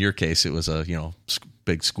 And in your case, it was a, you know,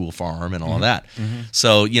 big school farm and all that.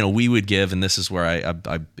 So, you know, we would give, and this is where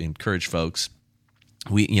I encourage folks.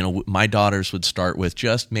 You know, my daughters would start with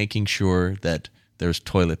just making sure that there's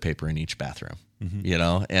toilet paper in each bathroom. You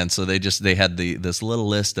know, and so they had this little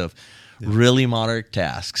list of really moderate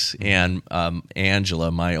tasks, and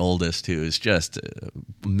Angela, my oldest, who is just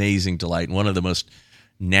amazing delight, and one of the most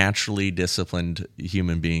naturally disciplined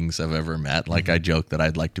human beings I've ever met. Like, I joke that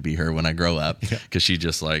I'd like to be her when I grow up, because she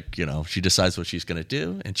just, like, you know, she decides what she's going to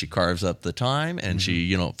do, and she carves up the time, and she,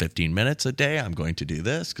 you know, 15 minutes a day, I'm going to do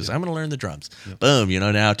this because I'm going to learn the drums. Boom, you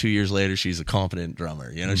know, now 2 years later, she's a competent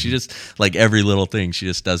drummer. You know, she just, like, every little thing, she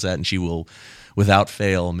just does that, and she will, without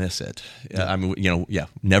fail, miss it. I mean, you know,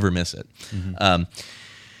 never miss it.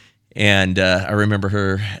 And I remember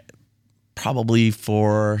her probably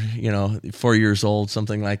 4 years old,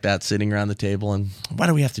 something like that, sitting around the table, and why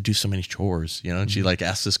do we have to do so many chores? You know, and she like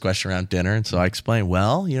asked this question around dinner, and so I explained,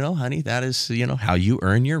 well, you know, honey, that is, you know, how you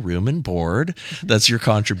earn your room and board. That's your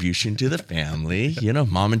contribution to the family. You know,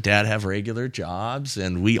 mom and dad have regular jobs,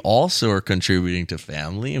 and we also are contributing to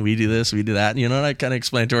family, and we do this, we do that. And, you know, and I kind of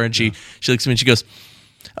explained to her, and she looks at me and she goes,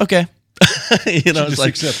 okay. You know, she it's like,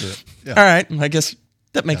 accepted it. Yeah. All right, I guess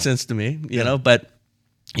that makes sense to me, you know, but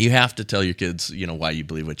you have to tell your kids, you know, why you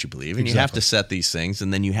believe what you believe, and you have to set these things,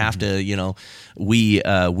 and then you have to, you know,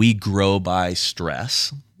 we grow by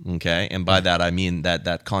stress. Okay, and by that I mean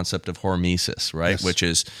that concept of hormesis, right? Yes. Which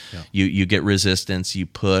is you get resistance, you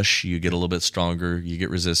push, you get a little bit stronger, you get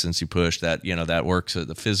resistance, you push. That, you know, that works at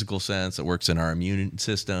the physical sense, it works in our immune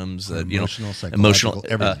systems, that, you know, emotional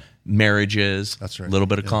marriages. That's right. A little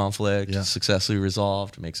bit of conflict, successfully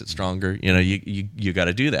resolved, makes it stronger. You know, you got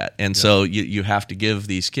to do that, and so you have to give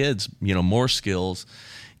these kids, you know, more skills,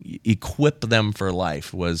 equip them for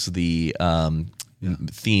life was the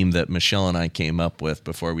theme that Michelle and I came up with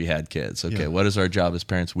before we had kids. Okay, what is our job as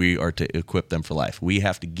parents? We are to equip them for life. We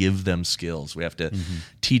have to give them skills. We have to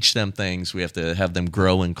teach them things. We have to have them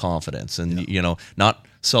grow in confidence, and you know, not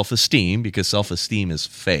self-esteem, because self-esteem is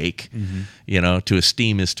fake. You know, to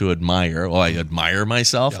esteem is to admire. Oh, I admire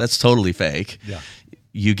myself. That's totally fake.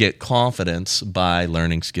 You get confidence by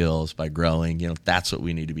learning skills, by growing. You know, that's what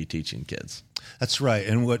we need to be teaching kids. That's right.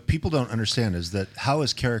 And what people don't understand is that how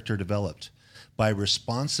is character developed? By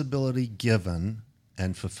responsibility given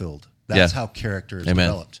and fulfilled. That's how character is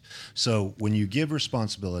developed. So when you give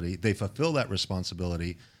responsibility, they fulfill that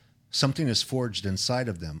responsibility. Something is forged inside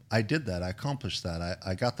of them. I did that. I accomplished that.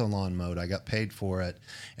 I got the lawn mowed. I got paid for it.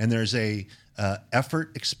 And there's a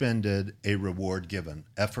effort expended, a reward given.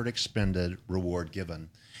 Effort expended, reward given.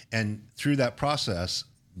 And through that process,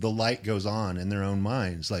 the light goes on in their own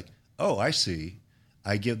minds. Like, oh, I see.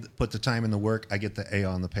 I put the time in the work, I get the A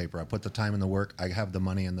on the paper. I put the time in the work, I have the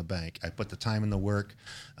money in the bank. I put the time in the work.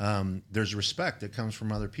 There's respect that comes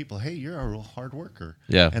from other people. Hey, you're a real hard worker.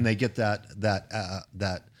 Yeah. And they get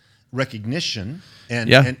that recognition.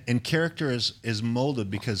 And character is molded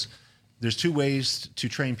because there's 2 ways to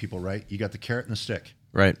train people, right? You got the carrot and the stick.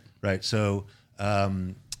 Right. So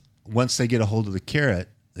once they get a hold of the carrot,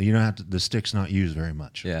 you don't have to, the stick's not used very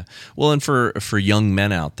much. Yeah. Well, and for young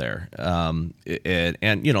men out there, and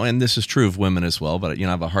you know, and this is true of women as well, but you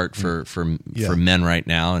know, I have a heart for men right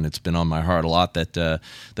now, and it's been on my heart a lot that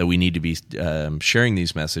we need to be sharing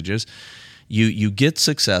these messages. You get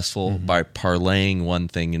successful by parlaying one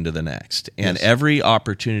thing into the next. And every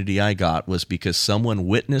opportunity I got was because someone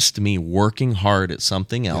witnessed me working hard at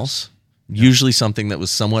something else, usually something that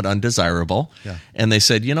was somewhat undesirable. Yeah. And they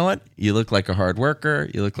said, you know what? You look like a hard worker.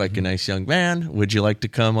 You look like a nice young man. Would you like to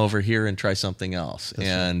come over here and try something else?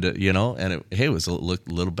 It was a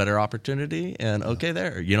little better opportunity. And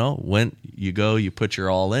there, when you go, you put your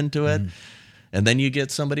all into it. And then you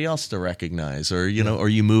get somebody else to recognize, or or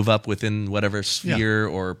you move up within whatever sphere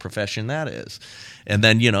or profession that is. And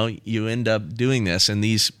then, you end up doing this. And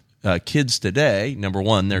these kids today, number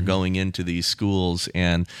one, they're going into these schools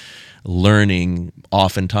and learning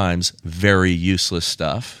oftentimes very useless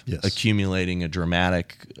stuff, accumulating a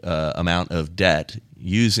dramatic amount of debt,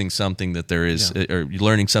 using something that there is, or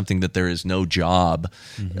learning something that there is no job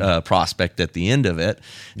prospect at the end of it.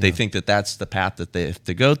 They think that that's the path that they have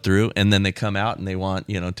to go through, and then they come out and they want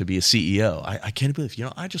to be a CEO. I can't believe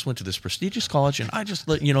I just went to this prestigious college and I just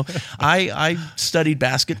I studied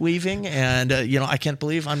basket weaving, and I can't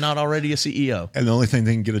believe I'm not already a CEO. And the only thing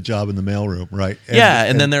they can get a job in the mailroom, right?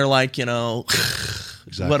 And then they're like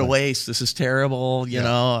Exactly. What a waste. This is terrible.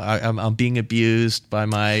 I'm being abused by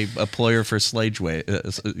my employer for slave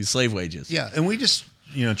wages. Yeah, and we just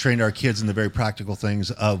trained our kids in the very practical things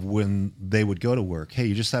of when they would go to work. Hey,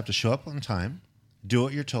 you just have to show up on time, do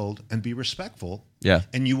what you're told, and be respectful. Yeah.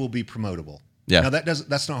 And you will be promotable. Yeah. Now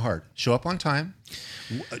that's not hard. Show up on time.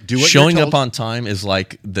 Do what Showing you're told. up on time is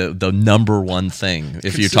like the number one thing.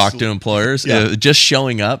 If you talk to employers, just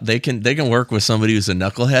showing up, they can work with somebody who's a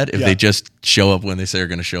knucklehead if they just show up when they say they're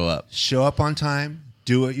going to show up. Show up on time.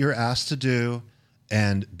 Do what you're asked to do,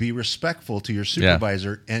 and be respectful to your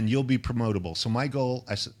supervisor, and you'll be promotable. So my goal,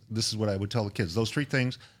 this is what I would tell the kids: those three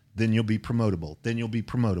things. Then you'll be promotable. Then you'll be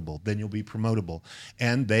promotable. Then you'll be promotable.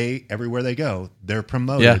 And everywhere they go, they're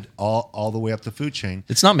promoted all the way up the food chain.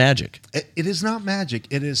 It's not magic. It is not magic.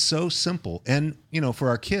 It is so simple. And, for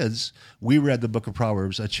our kids, we read the book of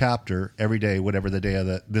Proverbs, a chapter every day, whatever the day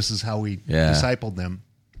of this is how we discipled them.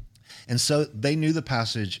 And so they knew the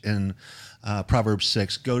passage in Proverbs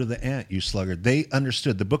 6, go to the ant, you sluggard. They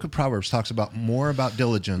understood. The book of Proverbs talks more about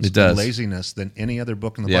diligence and laziness than any other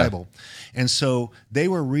book in the Bible. And so they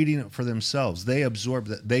were reading it for themselves. They absorbed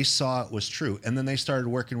it. They saw it was true. And then they started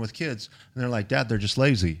working with kids, and they're like, Dad, they're just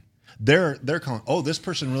lazy. They're calling, this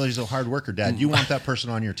person really is a hard worker, Dad. You want that person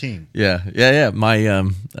on your team. Yeah.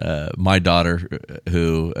 My daughter,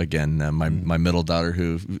 who again, my middle daughter,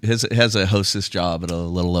 who has a hostess job at a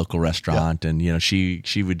little local restaurant, and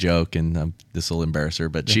she would joke, and this will embarrass her,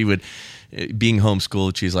 but she would. Being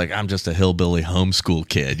homeschooled, she's like, I'm just a hillbilly homeschool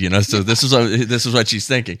kid, So this is what she's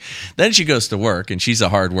thinking. Then she goes to work, and she's a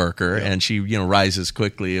hard worker, and she rises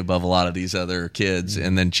quickly above a lot of these other kids,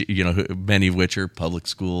 and then she, many of which are public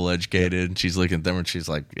school educated. And she's looking at them, and she's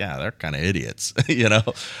like, yeah, they're kind of idiots,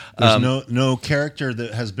 There's no character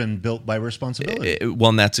that has been built by responsibility.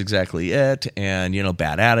 And that's exactly it. And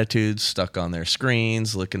bad attitudes, stuck on their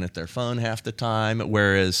screens, looking at their phone half the time.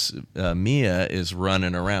 Whereas Mia is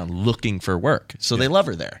running around looking for work, so they love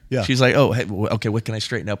her there. She's like, okay, what can I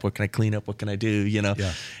straighten up, what can I clean up, what can I do,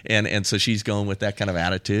 and so she's going with that kind of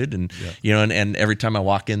attitude, and and every time I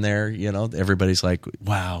walk in there, everybody's like,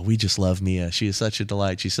 wow, we just love Mia, she is such a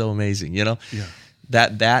delight, she's so amazing,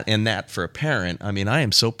 that for a parent, I mean, I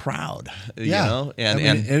am so proud, and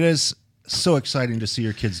it is so exciting to see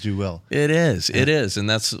your kids do well. It is, and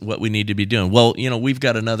that's what we need to be doing. Well, we've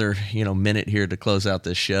got another minute here to close out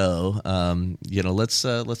this show.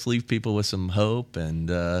 Let's leave people with some hope, and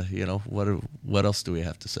what else do we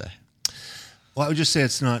have to say? Well, I would just say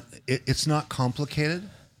it's not complicated.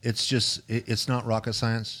 It's not rocket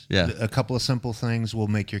science. A couple of simple things will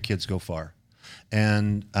make your kids go far,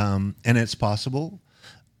 and it's possible.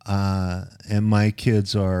 And my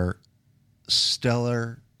kids are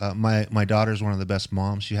stellar. My daughter's one of the best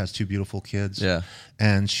moms. She has two beautiful kids.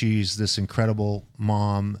 And she's this incredible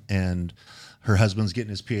mom, and her husband's getting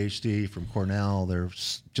his PhD from Cornell. They're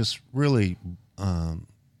just really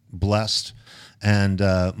blessed. And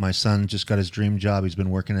my son just got his dream job. He's been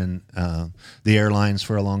working in the airlines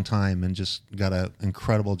for a long time, and just got an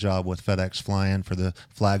incredible job with FedEx flying for the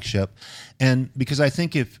flagship. And because I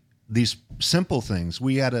think if these simple things,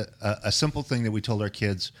 we had a simple thing that we told our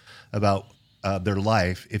kids about their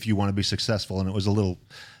life, if you want to be successful, and it was a little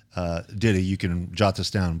ditty, you can jot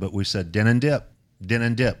this down, but we said din and dip,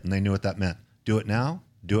 and they knew what that meant. Do it now,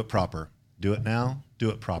 do it proper. Do it now, do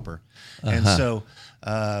it proper. And so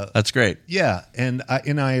that's great. Yeah, and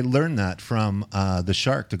I learned that from the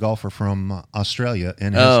Shark, the golfer from Australia,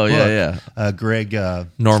 in his book, Greg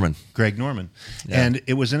Norman. And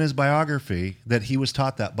it was in his biography that he was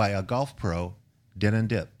taught that by a golf pro: din and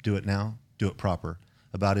dip, do it now, do it proper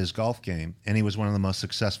about his golf game, and he was one of the most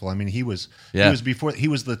successful. I mean, he was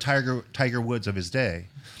the Tiger Woods of his day,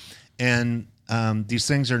 and these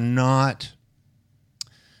things are not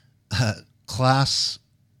class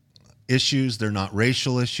issues. They're not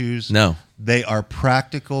racial issues. No, they are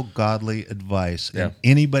practical, godly advice, and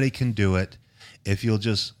anybody can do it if you'll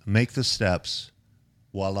just make the steps.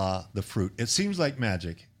 Voila, the fruit. It seems like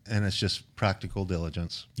magic. And it's just practical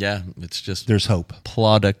diligence. Yeah, it's just there's hope.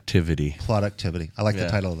 Productivity. I like the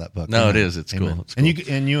title of that book. No, Amen. It is. It's Amen. Cool. It's and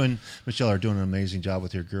cool. you and Michelle are doing an amazing job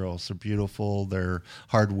with your girls. They're beautiful. They're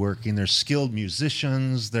hardworking. They're skilled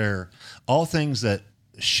musicians. They're all things that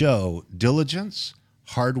show diligence,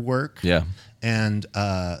 hard work. Yeah. And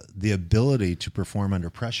the ability to perform under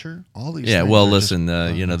pressure. All these. Yeah. Things Well, listen.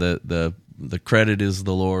 The credit is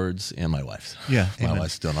the Lord's and my wife's. Yeah, my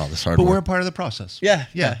wife's doing all this hard work. But work. we're a part of the process. Yeah.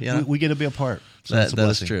 We get to be a part. So that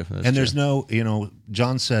is true. There's no,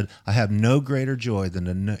 John said, I have no greater joy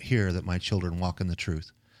than to hear that my children walk in the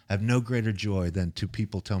truth. I have no greater joy than to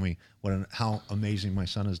people tell me how amazing my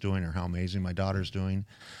son is doing or how amazing my daughter's doing.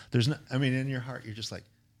 In your heart, you're just like,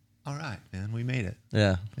 all right, man, we made it.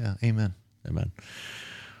 Yeah. Yeah. Amen. Amen.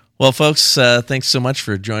 Well, folks, thanks so much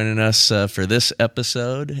for joining us for this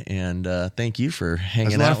episode, and thank you for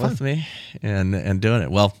hanging out with me and doing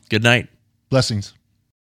it. Well, good night. Blessings.